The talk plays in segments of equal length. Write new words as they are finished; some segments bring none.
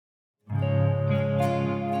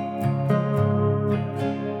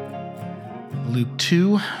Luke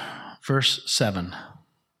 2, verse 7.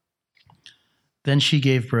 Then she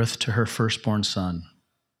gave birth to her firstborn son,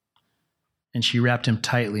 and she wrapped him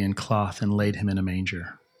tightly in cloth and laid him in a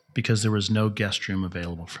manger, because there was no guest room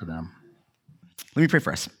available for them. Let me pray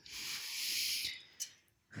for us.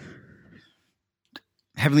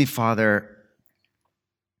 Heavenly Father,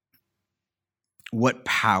 what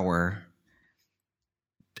power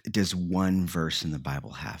does one verse in the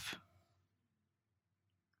Bible have?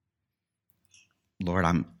 Lord,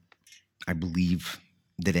 I believe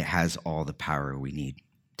that it has all the power we need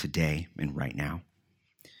today and right now.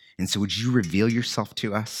 And so would you reveal yourself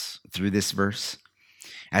to us through this verse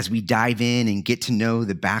as we dive in and get to know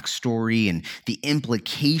the backstory and the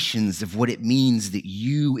implications of what it means that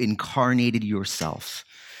you incarnated yourself,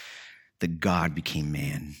 that God became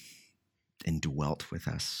man and dwelt with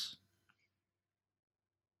us.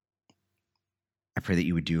 I pray that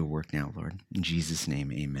you would do a work now, Lord. In Jesus'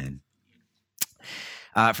 name, amen.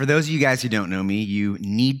 For those of you guys who don't know me, you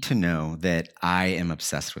need to know that I am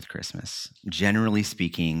obsessed with Christmas. Generally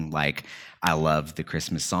speaking, I love the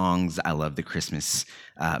Christmas songs. I love the Christmas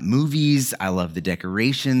movies. I love the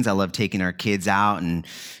decorations. I love taking our kids out and,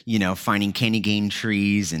 finding candy cane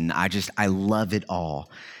trees. And I love it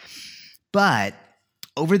all. But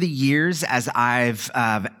over the years, as I've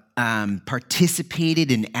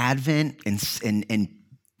participated in Advent and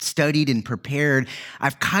studied and prepared,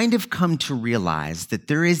 I've kind of come to realize that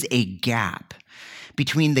there is a gap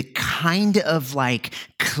between the kind of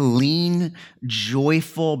clean,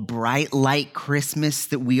 joyful, bright light Christmas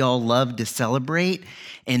that we all love to celebrate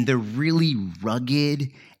and the really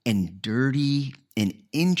rugged and dirty and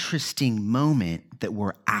interesting moment that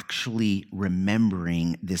we're actually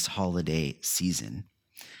remembering this holiday season.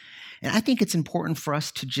 And I think it's important for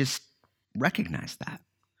us to just recognize that.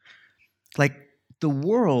 The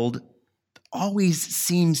world always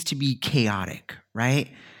seems to be chaotic,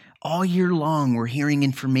 right? All year long, we're hearing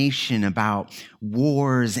information about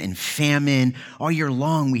wars and famine. All year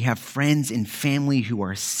long, we have friends and family who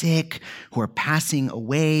are sick, who are passing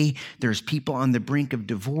away. There's people on the brink of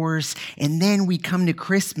divorce. And then we come to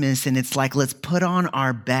Christmas and it's let's put on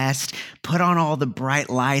our best, put on all the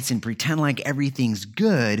bright lights and pretend like everything's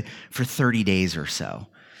good for 30 days or so.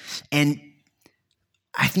 And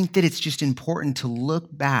I think that it's just important to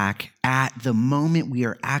look back at the moment we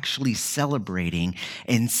are actually celebrating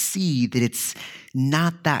and see that it's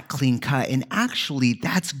not that clean cut. And actually,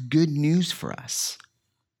 that's good news for us.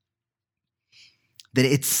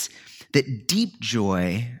 That deep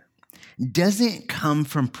joy doesn't come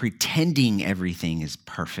from pretending everything is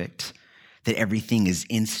perfect, that everything is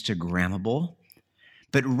Instagrammable,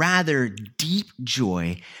 but rather deep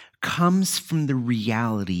joy comes from the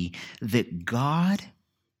reality that God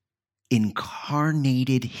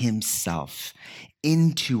incarnated himself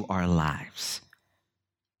into our lives,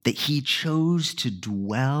 that he chose to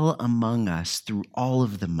dwell among us through all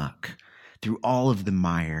of the muck, through all of the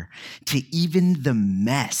mire, to even the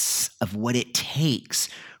mess of what it takes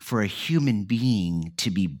for a human being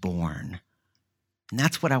to be born. And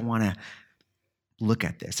that's what I want to look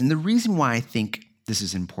at this. And the reason why I think this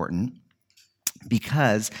is important,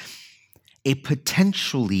 because a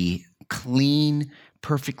potentially clean,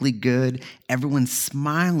 perfectly good, everyone's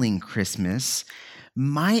smiling Christmas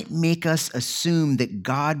might make us assume that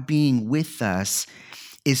God being with us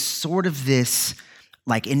is sort of this,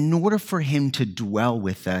 in order for him to dwell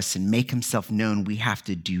with us and make himself known, we have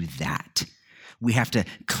to do that. We have to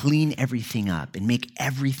clean everything up and make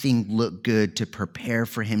everything look good to prepare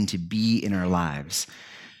for him to be in our lives.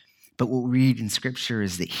 But what we read in Scripture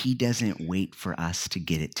is that he doesn't wait for us to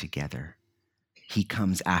get it together. He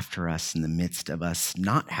comes after us in the midst of us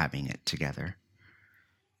not having it together.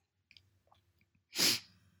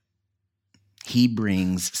 He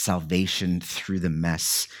brings salvation through the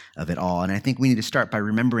mess of it all. And I think we need to start by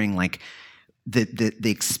remembering the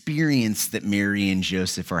experience that Mary and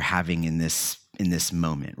Joseph are having in this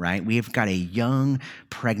moment, right? We have got a young,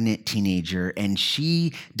 pregnant teenager, and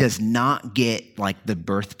she does not get the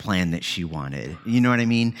birth plan that she wanted. You know what I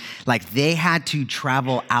mean? They had to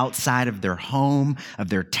travel outside of their home, of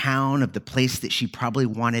their town, of the place that she probably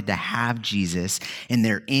wanted to have Jesus, and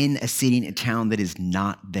they're in a city, in a town that is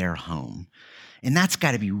not their home. And that's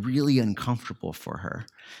got to be really uncomfortable for her.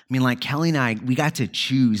 I mean, Kelly and I, we got to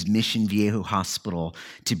choose Mission Viejo Hospital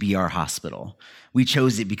to be our hospital. We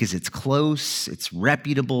chose it because it's close, it's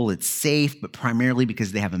reputable, it's safe, but primarily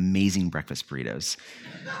because they have amazing breakfast burritos.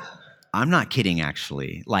 I'm not kidding,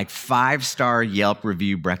 actually. 5-star Yelp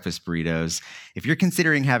review breakfast burritos. If you're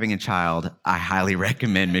considering having a child, I highly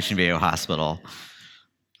recommend Mission Viejo Hospital.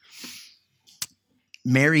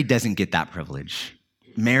 Mary doesn't get that privilege.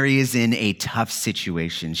 Mary is in a tough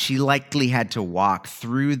situation. She likely had to walk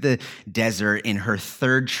through the desert in her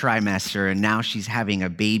third trimester, and now she's having a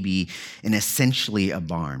baby in essentially a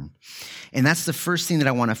barn. And that's the first thing that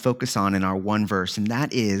I want to focus on in our one verse, and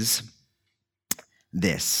that is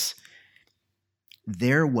this.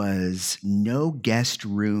 There was no guest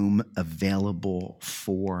room available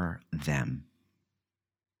for them.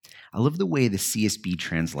 I love the way the CSB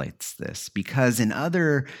translates this, because in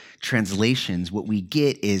other translations, what we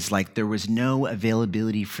get is like there was no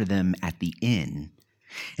availability for them at the inn.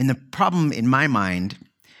 And the problem in my mind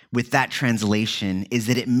with that translation is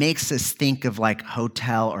that it makes us think of like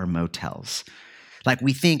hotel or motels. Like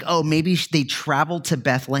we think, oh, maybe they traveled to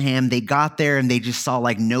Bethlehem, they got there and they just saw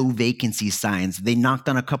like no vacancy signs. They knocked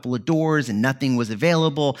on a couple of doors and nothing was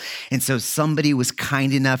available. And so somebody was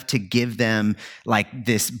kind enough to give them like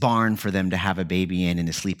this barn for them to have a baby in and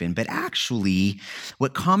to sleep in. But actually,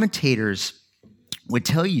 what commentators would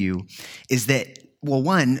tell you is that, well,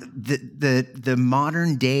 one, the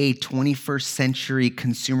modern day 21st century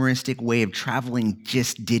consumeristic way of traveling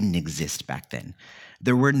just didn't exist back then.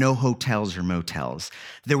 There were no hotels or motels.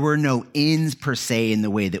 There were no inns per se in the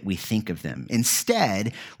way that we think of them.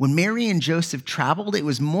 Instead, when Mary and Joseph traveled, it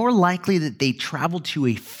was more likely that they traveled to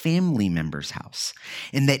a family member's house,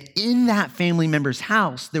 and that in that family member's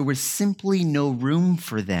house, there was simply no room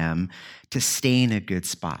for them to stay in a good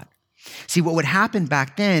spot. See, what would happen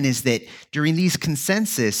back then is that during these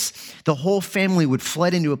consensus, the whole family would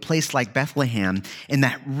flood into a place like Bethlehem, and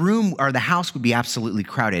that room or the house would be absolutely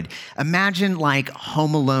crowded. Imagine like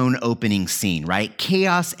Home Alone opening scene, right?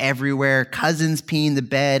 Chaos everywhere, cousins peeing the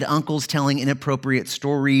bed, uncles telling inappropriate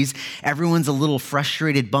stories. Everyone's a little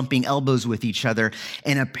frustrated, bumping elbows with each other.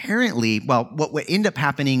 And apparently, well, what would end up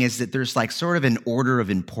happening is that there's like sort of an order of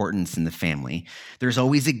importance in the family. There's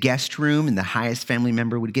always a guest room, and the highest family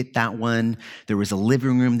member would get that one. There was a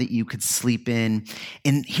living room that you could sleep in.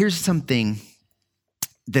 And here's something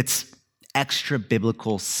that's extra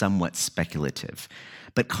biblical, somewhat speculative,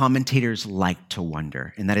 but commentators like to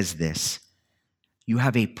wonder, and that is this. You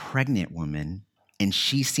have a pregnant woman, and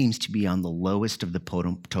she seems to be on the lowest of the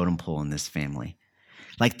totem pole in this family.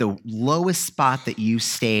 Like the lowest spot that you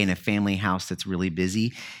stay in a family house that's really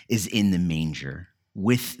busy is in the manger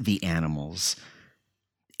with the animals.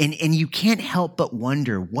 And you can't help but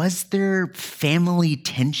wonder, was there family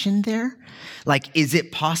tension there? Like, is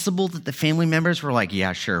it possible that the family members were like,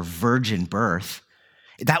 yeah, sure, virgin birth?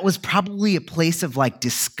 That was probably a place of like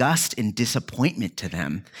disgust and disappointment to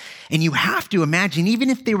them. And you have to imagine, even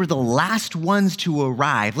if they were the last ones to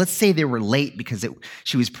arrive, let's say they were late because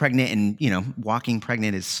she was pregnant and, walking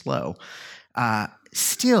pregnant is slow.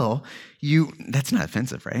 Still, that's not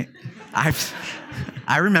offensive, right?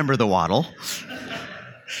 I remember the waddle.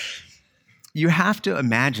 You have to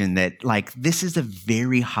imagine that, like, this is a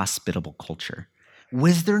very hospitable culture.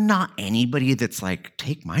 Was there not anybody that's like,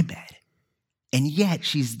 take my bed? And yet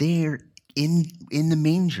she's there in the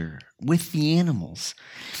manger with the animals.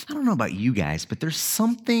 I don't know about you guys, but there's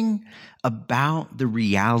something about the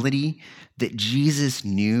reality that Jesus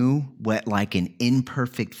knew what like an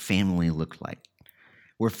imperfect family looked like.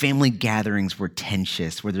 Where family gatherings were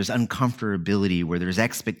tense, where there's uncomfortability, where there's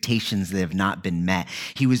expectations that have not been met.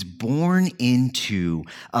 He was born into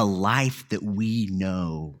a life that we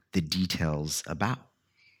know the details about.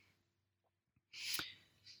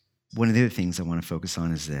 One of the other things I want to focus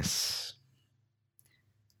on is this.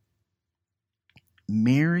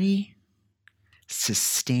 Mary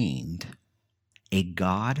sustained a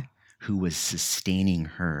God who was sustaining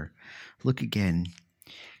her. Look again.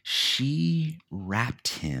 She wrapped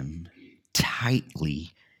him tightly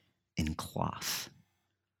in cloth.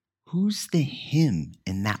 Who's the him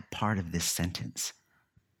in that part of this sentence?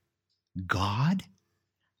 God?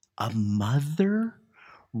 A mother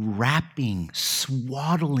wrapping,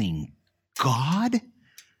 swaddling God?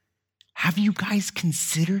 Have you guys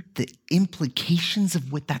considered the implications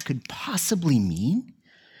of what that could possibly mean?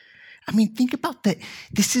 I mean, think about that.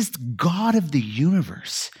 This is God of the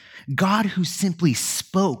universe. God who simply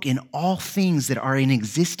spoke, and all things that are in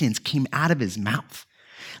existence came out of his mouth.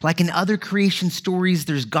 Like in other creation stories,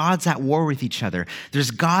 there's gods at war with each other.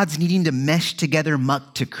 There's gods needing to mesh together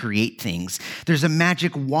muck to create things. There's a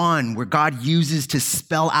magic wand where God uses to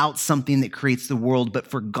spell out something that creates the world. But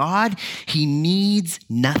for God, he needs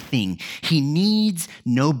nothing. He needs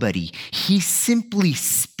nobody. He simply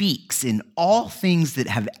speaks, and all things that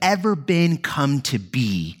have ever been come to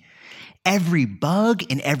be. Every bug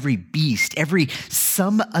and every beast, every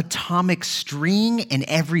subatomic string and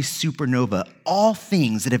every supernova, all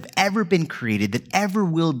things that have ever been created, that ever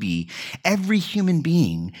will be, every human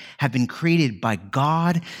being have been created by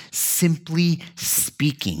God simply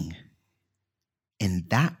speaking. And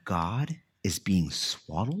that God is being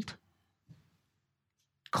swaddled,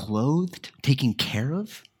 clothed, taken care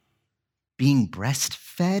of, being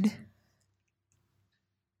breastfed.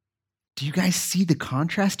 Do you guys see the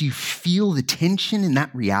contrast? Do you feel the tension in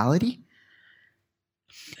that reality?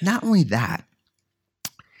 Not only that,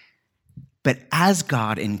 but as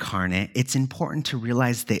God incarnate, it's important to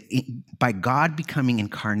realize that by God becoming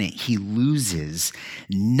incarnate, he loses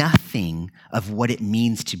nothing of what it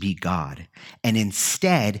means to be God and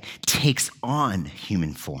instead takes on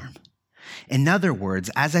human form. In other words,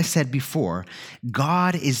 as I said before,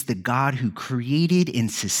 God is the God who created and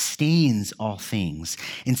sustains all things.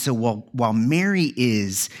 And so while Mary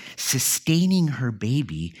is sustaining her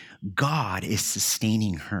baby, God is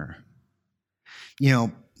sustaining her. You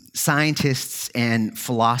know, scientists and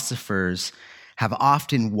philosophers have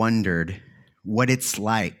often wondered what it's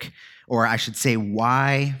like, or I should say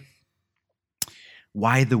why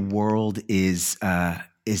the world is a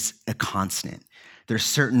constant. There's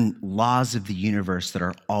certain laws of the universe that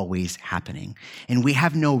are always happening. And we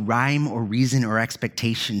have no rhyme or reason or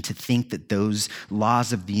expectation to think that those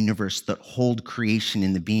laws of the universe that hold creation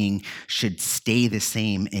in the being should stay the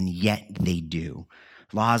same, and yet they do.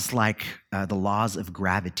 Laws like the laws of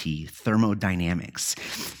gravity, thermodynamics.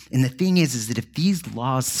 And the thing is that if these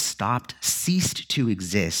laws ceased to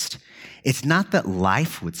exist, it's not that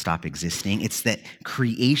life would stop existing, it's that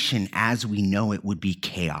creation as we know it would be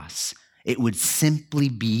chaos. It would simply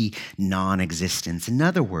be non-existence. In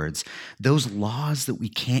other words, those laws that we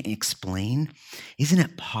can't explain, isn't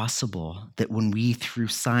it possible that when we, through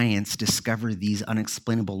science, discover these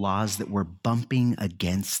unexplainable laws, that we're bumping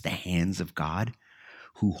against the hands of God,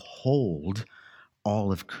 who hold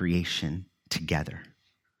all of creation together?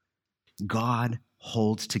 God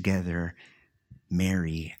holds together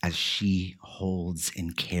Mary as she holds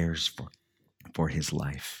and cares for his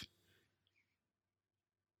life.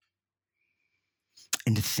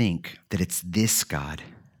 And to think that it's this God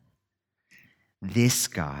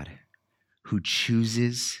who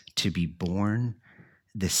chooses to be born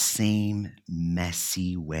the same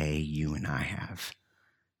messy way you and I have.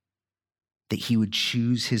 That he would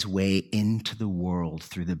choose his way into the world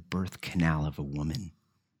through the birth canal of a woman.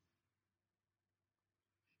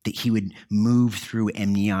 That he would move through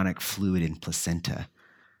amniotic fluid and placenta.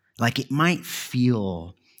 Like, it might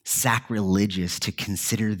feel sacrilegious to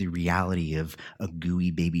consider the reality of a gooey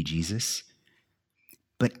baby Jesus,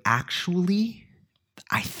 but actually,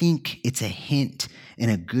 I think it's a hint and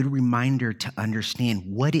a good reminder to understand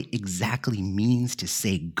what it exactly means to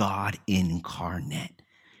say God incarnate.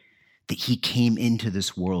 That he came into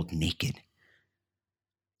this world naked,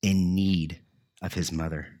 in need of his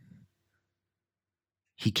mother.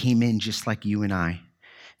 He came in just like you and I,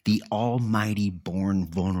 the Almighty born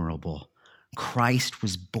vulnerable. Christ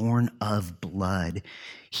was born of blood.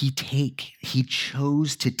 He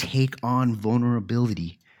chose to take on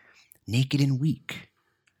vulnerability, naked and weak,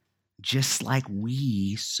 just like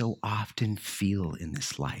we so often feel in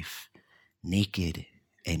this life, naked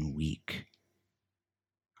and weak.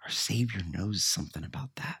 Our Savior knows something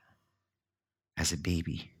about that as a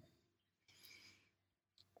baby.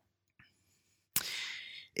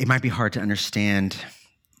 It might be hard to understand,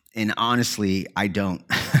 and honestly, I don't,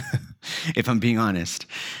 if I'm being honest,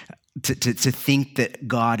 to think that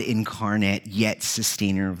God incarnate yet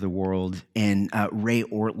sustainer of the world. And Gavin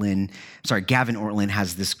Ortlund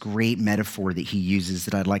has this great metaphor that he uses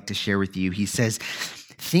that I'd like to share with you. He says,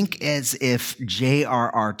 think as if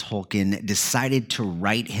J.R.R. Tolkien decided to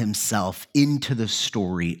write himself into the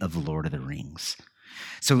story of Lord of the Rings.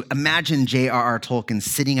 So imagine J.R.R. Tolkien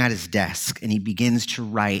sitting at his desk and he begins to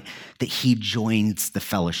write that he joins the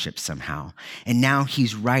fellowship somehow. And now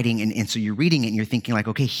he's writing, and so you're reading it and you're thinking like,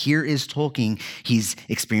 okay, here is Tolkien. He's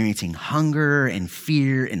experiencing hunger and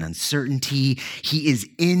fear and uncertainty. He is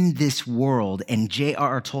in this world, and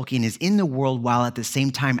J.R.R. Tolkien is in the world while at the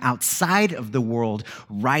same time outside of the world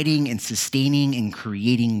writing and sustaining and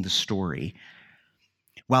creating the story.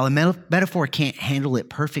 While a metaphor can't handle it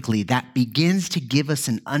perfectly, that begins to give us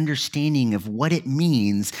an understanding of what it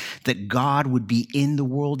means that God would be in the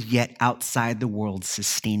world, yet outside the world,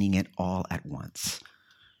 sustaining it all at once.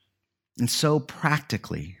 And so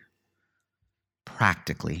practically,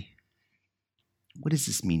 what does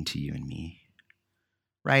this mean to you and me?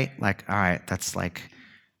 Right? Like, all right, that's like,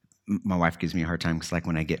 my wife gives me a hard time because like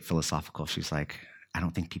when I get philosophical, she's like, I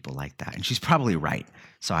don't think people like that. And she's probably right,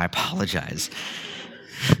 so I apologize.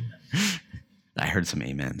 I heard some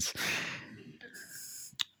amens.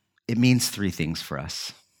 It means three things for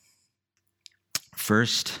us.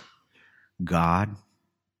 First, God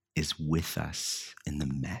is with us in the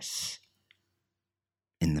mess.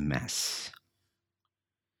 In the mess.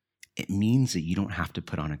 It means that you don't have to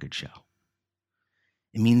put on a good show.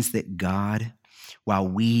 It means that God, while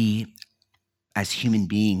we as human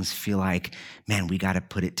beings feel like, man, we got to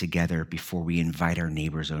put it together before we invite our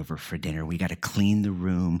neighbors over for dinner. We got to clean the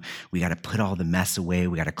room. We got to put all the mess away.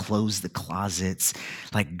 We got to close the closets.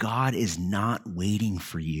 Like, God is not waiting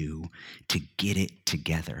for you to get it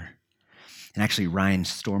together. And actually, Ryan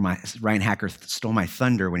Hacker stole my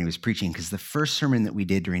thunder when he was preaching, because the first sermon that we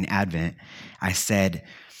did during Advent, I said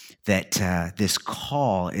that this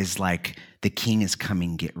call is like, the king is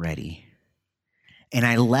coming, get ready. And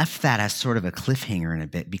I left that as sort of a cliffhanger in a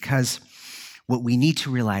bit, because what we need to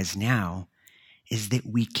realize now is that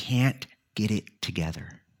we can't get it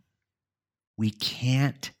together. We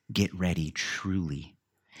can't get ready truly.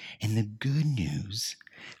 And the good news,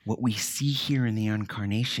 what we see here in the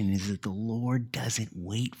incarnation, is that the Lord doesn't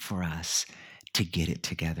wait for us to get it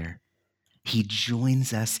together. He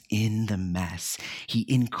joins us in the mess. He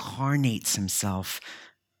incarnates himself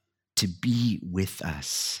to be with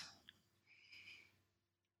us.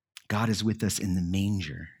 God is with us in the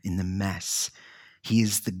manger, in the mess. He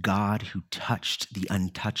is the God who touched the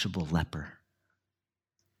untouchable leper.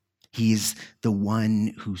 He is the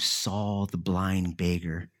one who saw the blind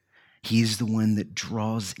beggar. He is the one that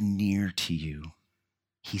draws near to you.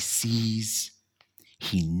 He sees,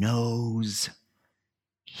 he knows,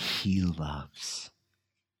 he loves.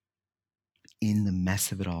 In the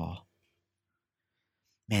mess of it all,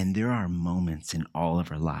 man, there are moments in all of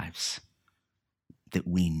our lives that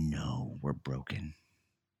we know we're broken,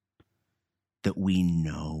 that we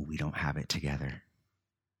know we don't have it together.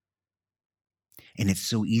 And it's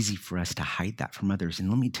so easy for us to hide that from others. And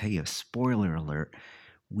let me tell you, spoiler alert,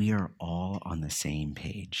 we are all on the same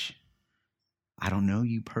page. I don't know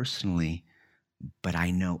you personally, but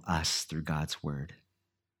I know us through God's word.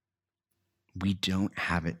 We don't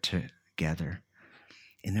have it together.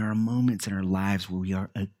 And there are moments in our lives where we are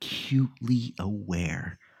acutely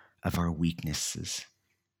aware of our weaknesses,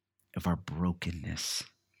 of our brokenness,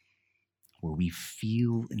 where we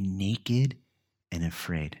feel naked and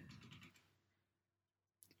afraid.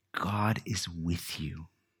 God is with you.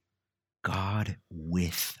 God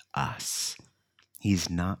with us.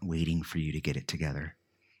 He's not waiting for you to get it together.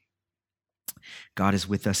 God is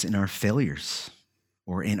with us in our failures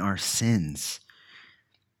or in our sins.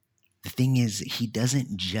 The thing is, he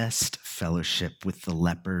doesn't just fellowship with the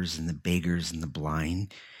lepers and the beggars and the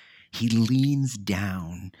blind. He leans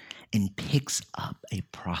down and picks up a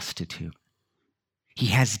prostitute. He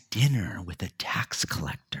has dinner with a tax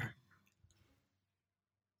collector.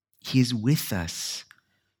 He is with us.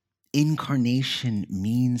 Incarnation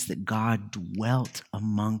means that God dwelt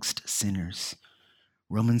amongst sinners.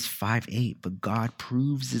 Romans 5:8, but God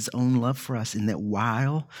proves his own love for us in that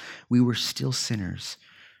while we were still sinners,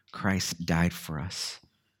 Christ died for us.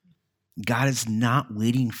 God is not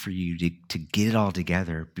waiting for you to get it all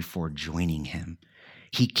together before joining him.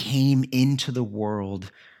 He came into the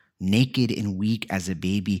world naked and weak as a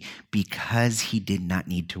baby because he did not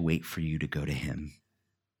need to wait for you to go to him.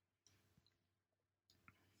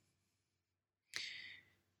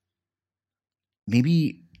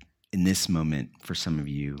 Maybe in this moment, for some of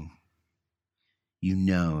you, you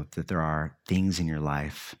know that there are things in your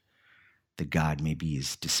life that God maybe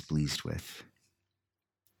is displeased with.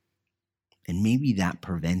 And maybe that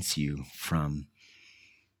prevents you from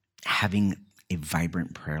having a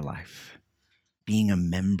vibrant prayer life, being a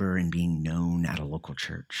member and being known at a local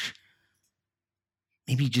church.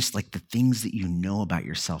 Maybe just like the things that you know about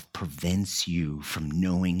yourself prevents you from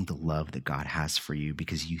knowing the love that God has for you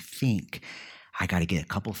because you think, I got to get a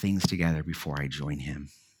couple things together before I join him.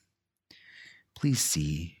 Please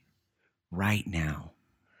see right now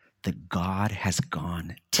that God has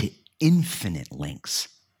gone to infinite lengths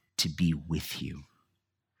to be with you.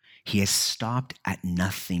 He has stopped at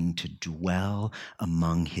nothing to dwell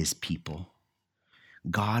among his people.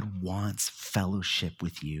 God wants fellowship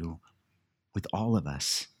with you, with all of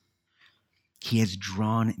us. He has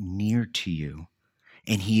drawn near to you,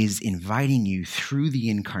 and he is inviting you through the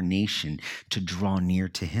incarnation to draw near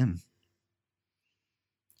to him.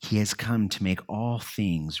 He has come to make all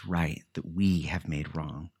things right that we have made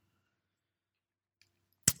wrong.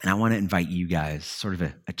 And I want to invite you guys, sort of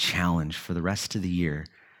a challenge for the rest of the year,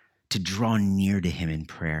 to draw near to him in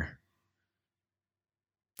prayer,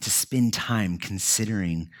 to spend time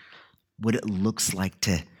considering what it looks like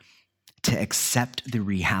to accept the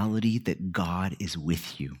reality that God is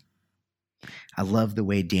with you. I love the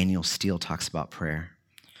way Daniel Steele talks about prayer.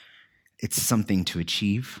 It's something to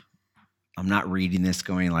achieve. I'm not reading this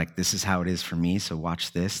going like, this is how it is for me, so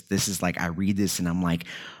watch this. This is like, I read this and I'm like,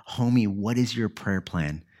 homie, what is your prayer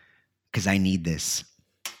plan? Because I need this.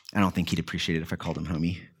 I don't think he'd appreciate it if I called him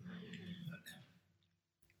homie.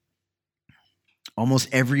 Almost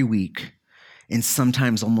every week, and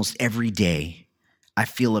sometimes almost every day, I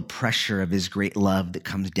feel a pressure of his great love that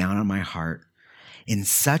comes down on my heart in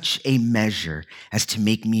such a measure as to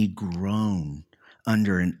make me groan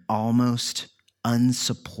under an almost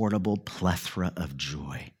unsupportable plethora of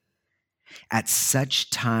joy. At such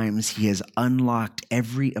times, he has unlocked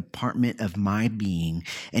every apartment of my being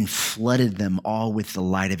and flooded them all with the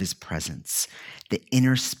light of his presence. The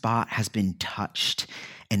inner spot has been touched,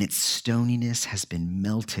 and its stoniness has been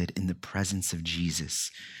melted in the presence of Jesus,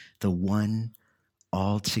 the one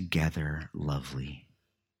altogether lovely.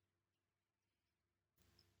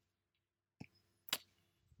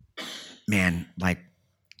 Man, like,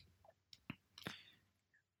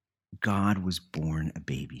 God was born a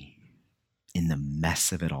baby in the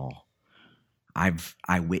mess of it all.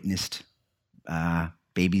 I witnessed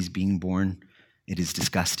babies being born. It is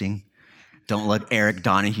disgusting. Don't let Eric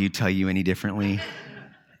Donahue tell you any differently.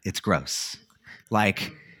 It's gross.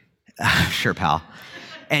 Like, sure, pal.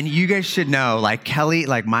 And you guys should know, like Kelly,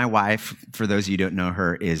 like my wife, for those of you who don't know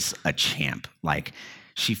her, is a champ. Like,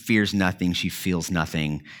 she fears nothing. She feels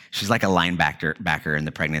nothing. She's like a linebacker in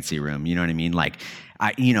the pregnancy room. You know what I mean? Like,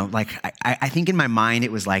 I think in my mind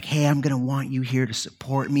it was like, hey, I'm going to want you here to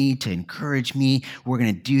support me, to encourage me. We're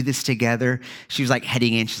going to do this together. She was like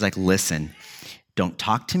heading in. She's like, listen, don't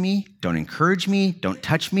talk to me. Don't encourage me. Don't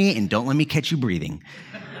touch me. And don't let me catch you breathing.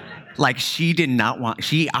 Like, she did not want,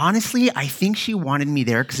 honestly, I think she wanted me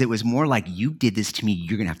there because it was more like, you did this to me.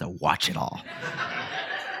 You're going to have to watch it all.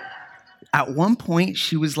 At one point,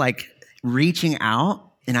 she was like reaching out.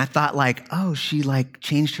 And I thought like, oh, she like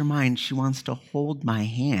changed her mind. She wants to hold my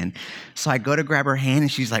hand. So I go to grab her hand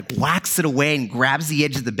and she's like whacks it away and grabs the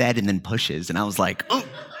edge of the bed and then pushes. And I was like, oh,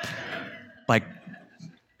 like,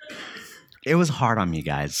 it was hard on me,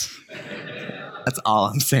 guys. That's all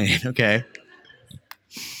I'm saying, okay?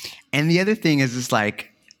 And the other thing is just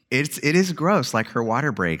like, it is gross. Like, her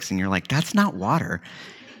water breaks and you're like, that's not water.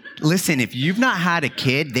 Listen, if you've not had a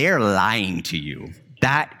kid, they're lying to you.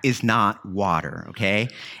 That is not water, okay?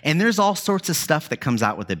 And there's all sorts of stuff that comes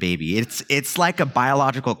out with a baby. It's like a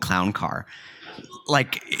biological clown car.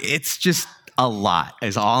 Like, it's just a lot,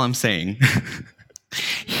 is all I'm saying.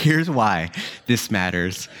 Here's why this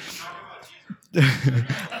matters.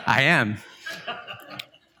 I am.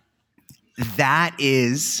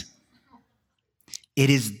 It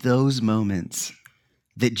is those moments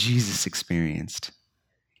that Jesus experienced.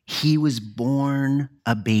 He was born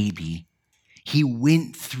a baby. He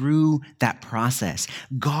went through that process.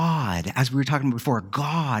 God, as we were talking about before,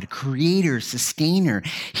 God, creator, sustainer,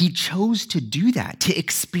 he chose to do that, to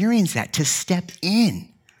experience that, to step in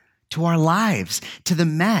to our lives, to the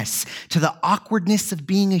mess, to the awkwardness of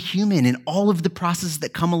being a human and all of the processes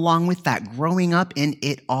that come along with that, growing up in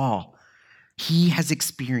it all. He has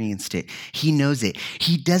experienced it. He knows it.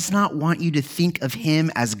 He does not want you to think of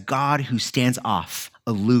him as God who stands off,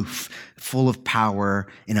 aloof, full of power,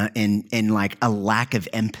 and like a lack of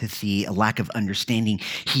empathy, a lack of understanding.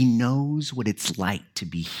 He knows what it's like to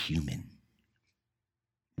be human.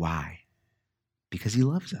 Why? Because he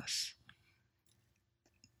loves us.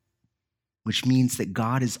 Which means that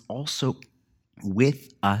God is also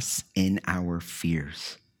with us in our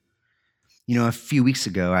fears. You know, a few weeks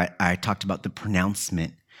ago, I talked about the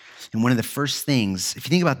pronouncement. And one of the first things, if you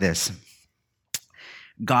think about this,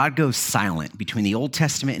 God goes silent between the Old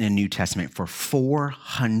Testament and the New Testament for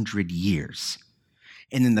 400 years.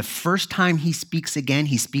 And then the first time he speaks again,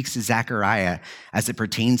 he speaks to Zechariah as it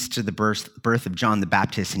pertains to the birth of John the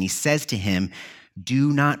Baptist. And he says to him,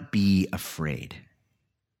 do not be afraid.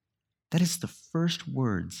 That is the first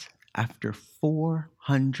words after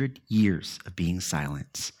 400 years of being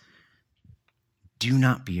silent. Do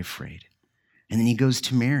not be afraid. And then he goes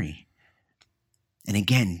to Mary. And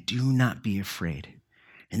again, do not be afraid.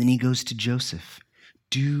 And then he goes to Joseph.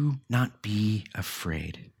 Do not be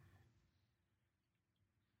afraid.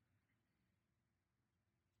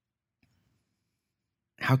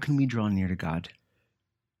 How can we draw near to God?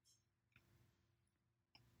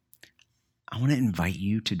 I want to invite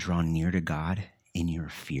you to draw near to God in your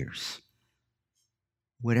fears.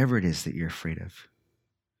 Whatever it is that you're afraid of.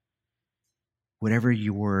 Whatever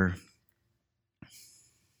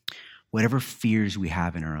fears we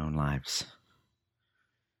have in our own lives.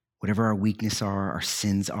 whatever our weaknesses are, our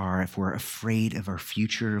sins are, if we're afraid of our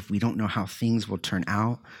future, if we don't know how things will turn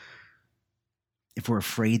out, if we're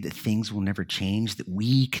afraid that things will never change, that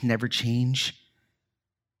we can never change.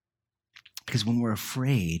 Because when we're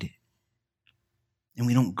afraid and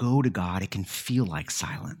we don't go to God, it can feel like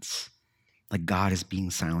silence, like God is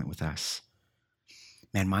being silent with us.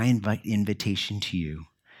 Man, my invitation to you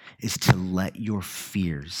is to let your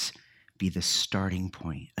fears be the starting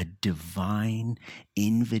point, a divine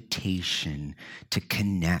invitation to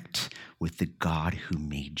connect with the God who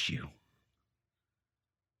made you.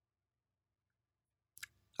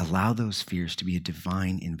 Allow those fears to be a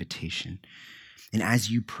divine invitation. And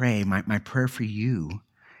as you pray, my prayer for you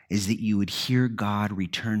is that you would hear God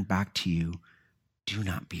return back to you. Do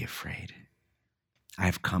not be afraid. I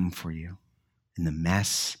have come for you. In the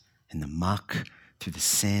mess, in the muck, through the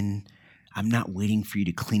sin, I'm not waiting for you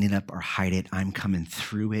to clean it up or hide it. I'm coming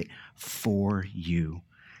through it for you.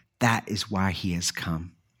 That is why he has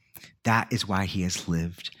come. That is why he has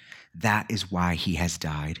lived. That is why he has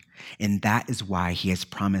died. And that is why he has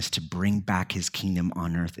promised to bring back his kingdom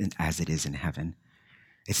on earth as it is in heaven.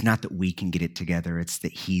 It's not that we can get it together. It's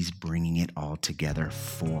that he's bringing it all together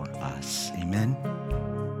for us. Amen.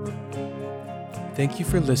 Thank you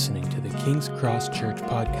for listening to the King's Cross Church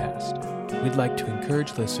podcast. We'd like to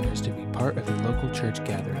encourage listeners to be part of a local church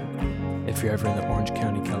gathering. If you're ever in the Orange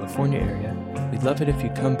County, California area, we'd love it if you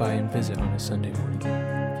come by and visit on a Sunday morning.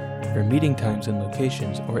 For meeting times and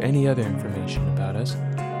locations or any other information about us,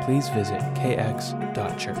 please visit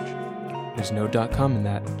kx.church. There's no .com in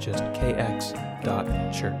that, just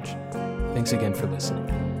kx.church. Thanks again for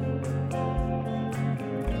listening.